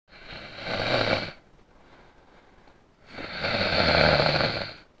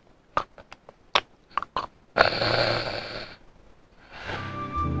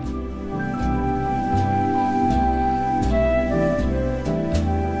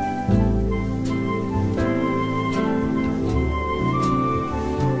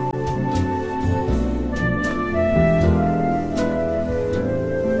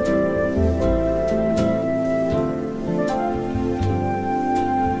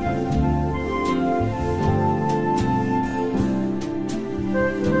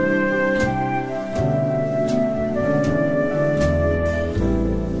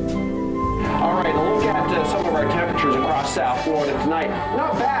tonight.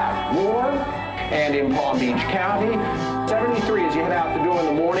 Not bad. Warm. And in Palm Beach County, 73 as you head out the door in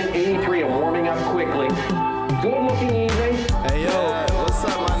the morning, 83 and warming up quickly. Good looking evening. Hey yo, what's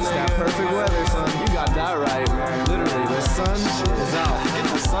up my nigga? It's that perfect weather, son. You got that right, man. Literally, the sun is out. Get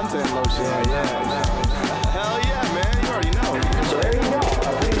the suntan lotion. Yeah. Hell yeah, man. You already know. So there you go. A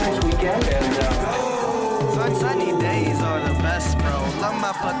pretty nice weekend and sunny days are the best, bro. Love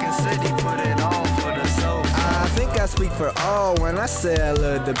my fucking city, put it on for the soul. I think I speak for all when I say I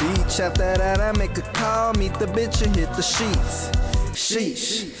love the beach. After that I make a call, meet the bitch and hit the sheets.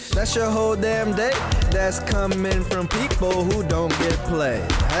 Sheesh, that's your whole damn day. That's coming from people who don't get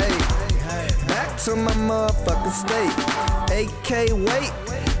played. Hey, back to my motherfucking state. AK wait,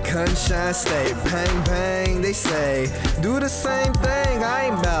 Sunshine State. Bang bang, they say. Do the same thing, I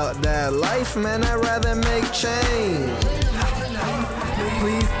ain't about that life, man. I'd rather make change.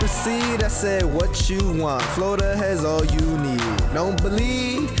 Please proceed, I said what you want. Florida has all you need. Don't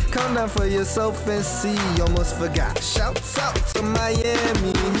believe? Come down for yourself and see. Almost forgot. Shouts out to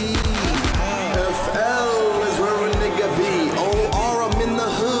Miami. F.L.O.R.I.D.A is where a nigga be. O.R. I'm in the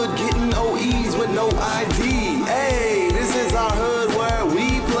hood getting OEs with no ID. Hey, this is our hood where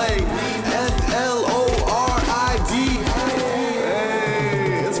we play. F.L.O.R.I.D.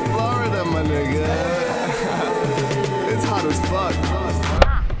 Hey, it's Florida, my nigga. It's hot as fuck.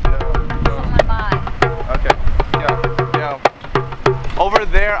 Over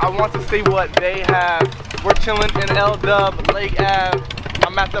there, I want to see what they have. We're chilling in L-Dub, Lake Ave.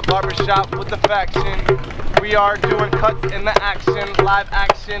 I'm at the barbershop with the faction. We are doing cuts in the action, live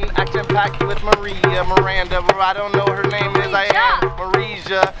action, action-packed with Miranda. I don't know her name is, I am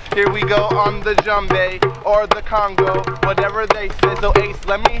Marija. Here we go on the Jumbe or the Congo, whatever they say. So Ace,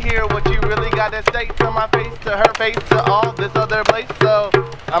 let me hear what you really gotta say to my face, to her face, to all this other place. So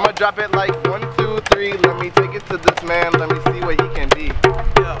I'ma drop it like 1, 2, 3. Let me take it to this man. Let me see what he can be.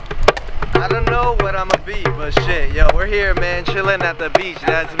 Yo, I don't know what I'ma be, but shit, yo, we're here, man, chilling at the beach.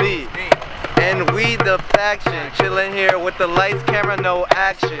 That's me. And we the faction, chilling here with the lights, camera, no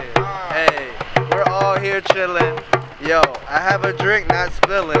action. Hey, we're all here chilling. Yo, I have a drink, not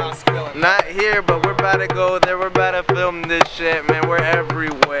spilling. Not here, but we're about to go there. We're about to film this shit, man. We're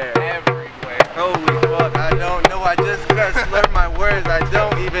everywhere. Holy fuck, I don't know. I just gotta slur my words. I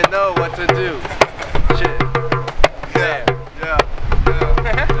don't even know what to do. Shit. Yeah.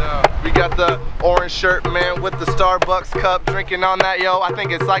 We got the orange shirt, man, with the Starbucks cup, drinking on that, yo. I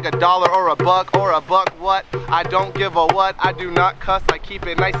think it's like $1 or $1 or $1 what? I don't give a what. I do not cuss. I keep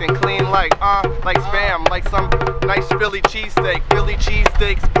it nice and clean, like Spam, like some nice Philly cheesesteak. Philly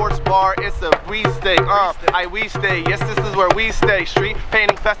cheesesteak, sports bar. It's a we steak. We stay. Yes, this is where we stay. Street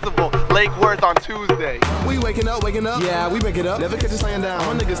painting festival, Lake Worth on Tuesday. We waking up. Yeah, we make it up. Never catch us laying down.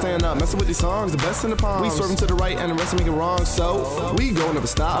 All niggas stand up, messing with these songs, the best in the palm. We swerving to the right and the rest make it wrong. So we go never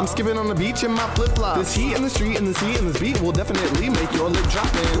stop. I'm skipping on the beach in my flip-flops. This heat in the street and this heat and this beat will definitely make your lip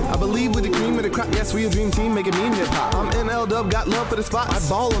drop in. I believe with the cream of the crop, yes, we a dream team, making mean hip-hop. I'm in L-Dub, got love for the spots. I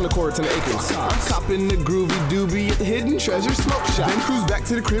ball on the courts and the acres. I'm copping the groovy doobie at the hidden treasure smoke shop. Then cruise back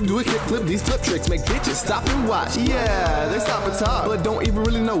to the crib, do a kickflip. These flip tricks make bitches stop and watch. Yeah, they stop and talk, but don't even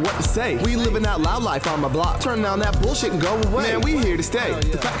really know what to say. We living out loud life on my block. Turn down that bullshit and go away. Man, we here to stay.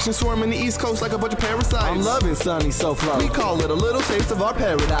 The faction swarming the East Coast like a bunch of parasites. I'm loving sunny so flow. We call it a little taste of our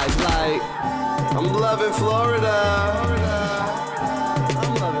paradise, like I'm loving Florida. I'm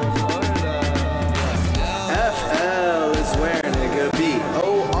loving Florida. FL is where nigga be.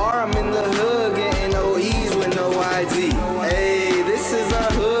 OR, I'm in the hood getting OEs with no ID. Hey, this is a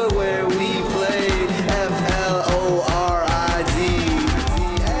hood where we play F.L.O.R.I.D.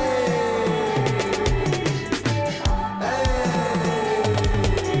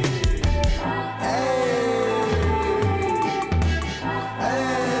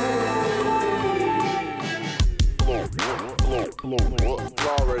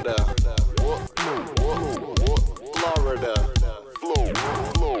 Florida.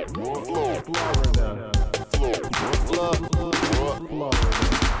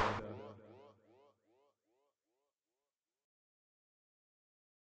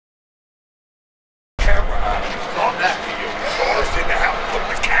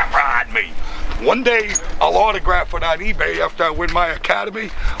 One day, I'll autograph it on eBay after I win my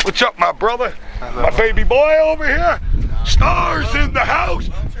academy. What's up, my brother? My baby boy over here? Stars in the house,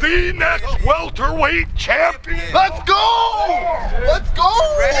 the next welterweight champion. Let's go! Let's go!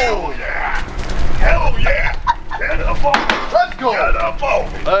 Hell yeah! Hell yeah! Get up on me. Let's go! Get up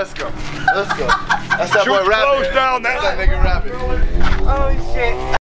on me. Let's go. Let's go. That's that boy rapping. Close down that nigga rapping. Oh shit.